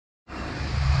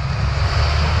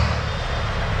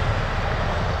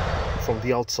From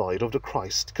the outside of the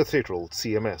Christ Cathedral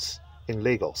CMS in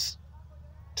Lagos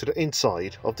to the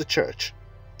inside of the church,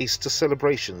 Easter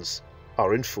celebrations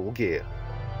are in full gear.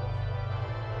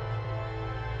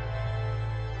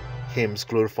 Hymns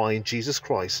glorifying Jesus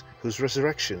Christ, whose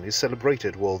resurrection is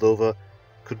celebrated world over,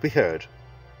 could be heard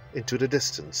into the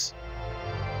distance.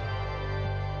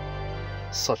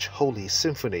 Such holy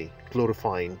symphony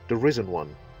glorifying the risen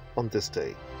one on this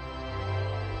day.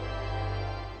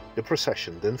 The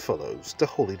procession then follows the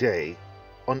holy day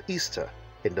on Easter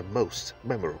in the most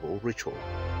memorable ritual.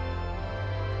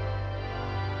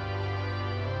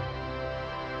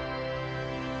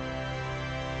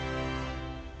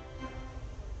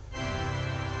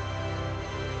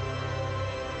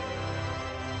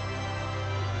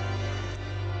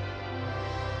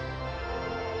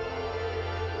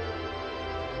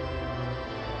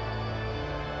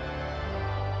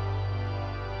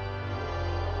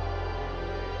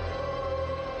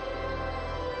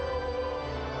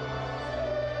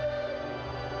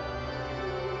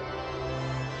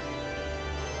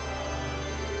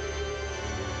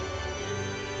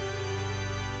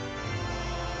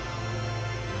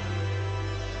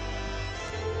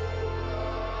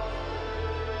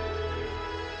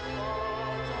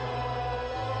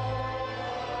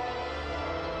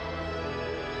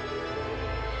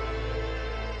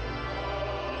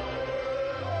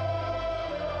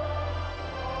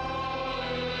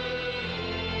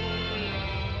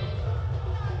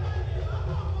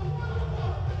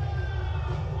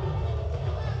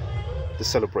 The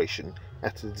celebration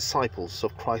at the Disciples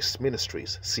of Christ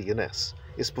Ministries (CNS)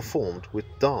 is performed with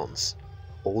dance,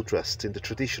 all dressed in the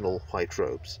traditional white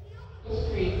robes.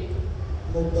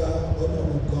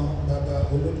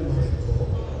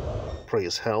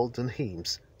 Prayers held and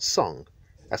hymns sung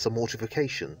as a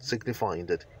mortification signifying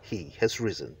that He has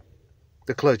risen.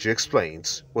 The clergy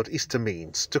explains what Easter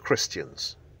means to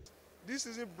Christians. This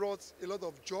season brought a lot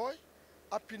of joy,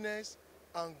 happiness,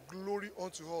 and glory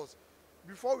unto us.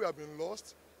 Before we have been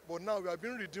lost, but now we have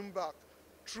been redeemed back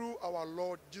through our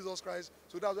Lord Jesus Christ.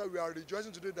 So that's why we are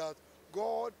rejoicing today that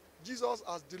Jesus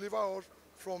has delivered us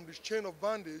from the chain of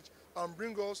bondage and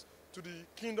bring us to the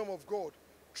kingdom of God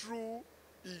through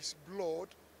His blood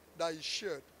that He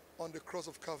shed on the cross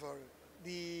of Calvary.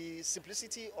 The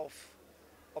simplicity of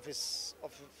the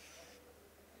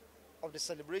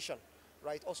celebration,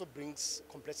 right, also brings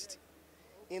complexity.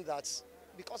 In that,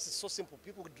 because it's so simple,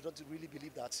 people do not really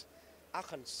believe that. How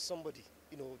can somebody,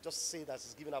 just say that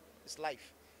he's giving up his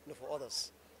life, for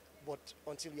others? But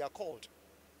until you are called,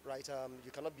 right,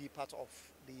 you cannot be part of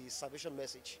the salvation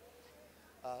message.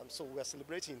 So we are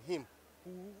celebrating Him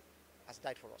who has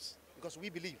died for us because we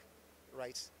believe,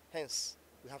 right? Hence,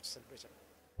 we have to celebrate Him.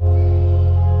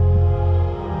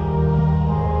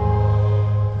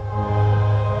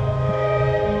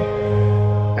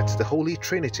 At the Holy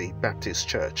Trinity Baptist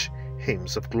Church,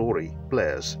 Hymns of Glory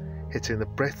blares, hitting a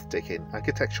breathtaking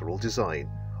architectural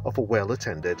design of a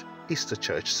well-attended Easter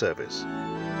church service.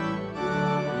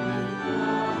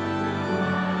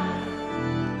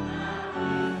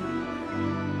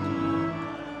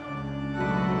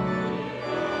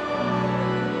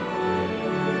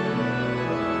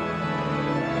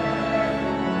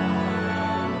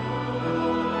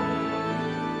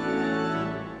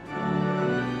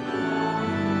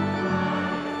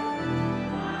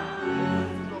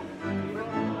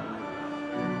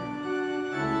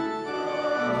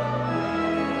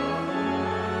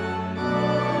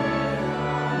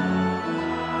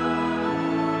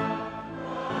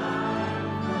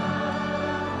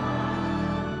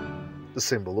 The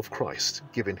symbol of Christ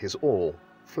giving His all,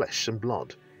 flesh and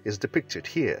blood, is depicted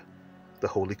here. The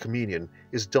Holy Communion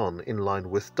is done in line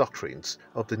with doctrines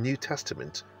of the New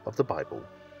Testament of the Bible,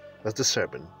 as the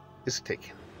sermon is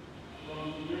taken.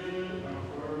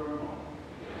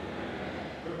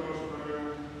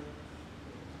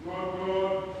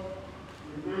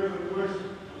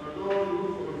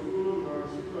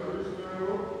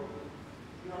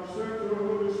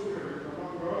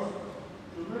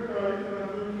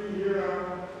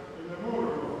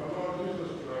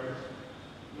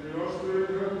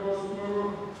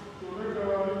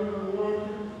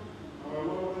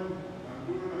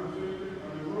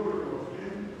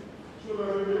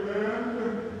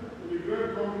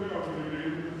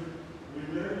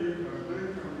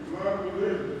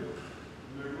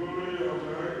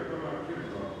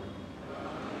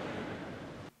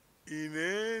 In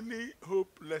any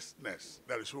hopelessness,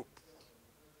 there is hope.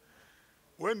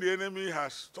 When the enemy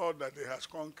has thought that he has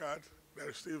conquered, there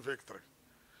is still victory.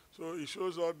 So it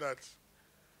shows us that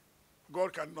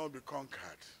God cannot be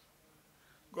conquered.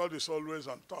 God is always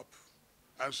on top.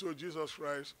 And so Jesus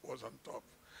Christ was on top.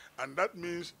 And that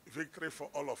means victory for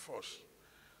all of us.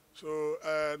 So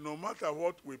no matter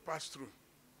what we pass through,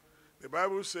 the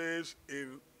Bible says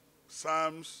in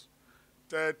Psalms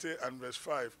 30 and verse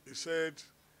 5, it said,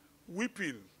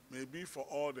 weeping may be for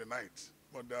all the night,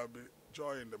 but there will be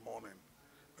joy in the morning.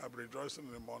 There will be rejoicing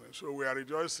in the morning. So we are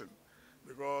rejoicing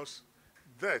because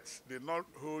death did not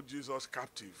hold Jesus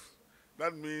captive.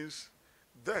 That means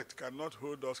death cannot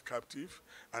hold us captive,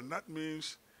 and that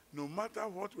means no matter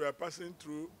what we are passing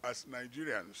through as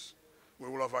Nigerians, we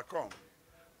will overcome.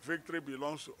 Victory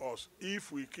belongs to us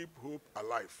if we keep hope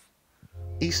alive.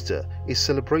 Easter is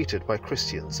celebrated by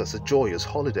Christians as a joyous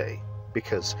holiday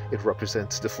because it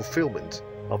represents the fulfillment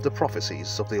of the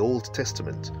prophecies of the Old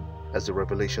Testament as the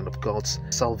revelation of God's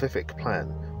salvific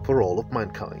plan for all of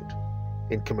mankind.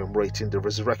 In commemorating the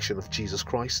resurrection of Jesus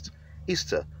Christ,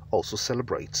 Easter also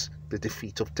celebrates the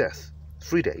defeat of death,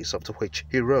 3 days after which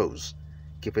he rose,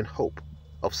 giving hope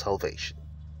of salvation.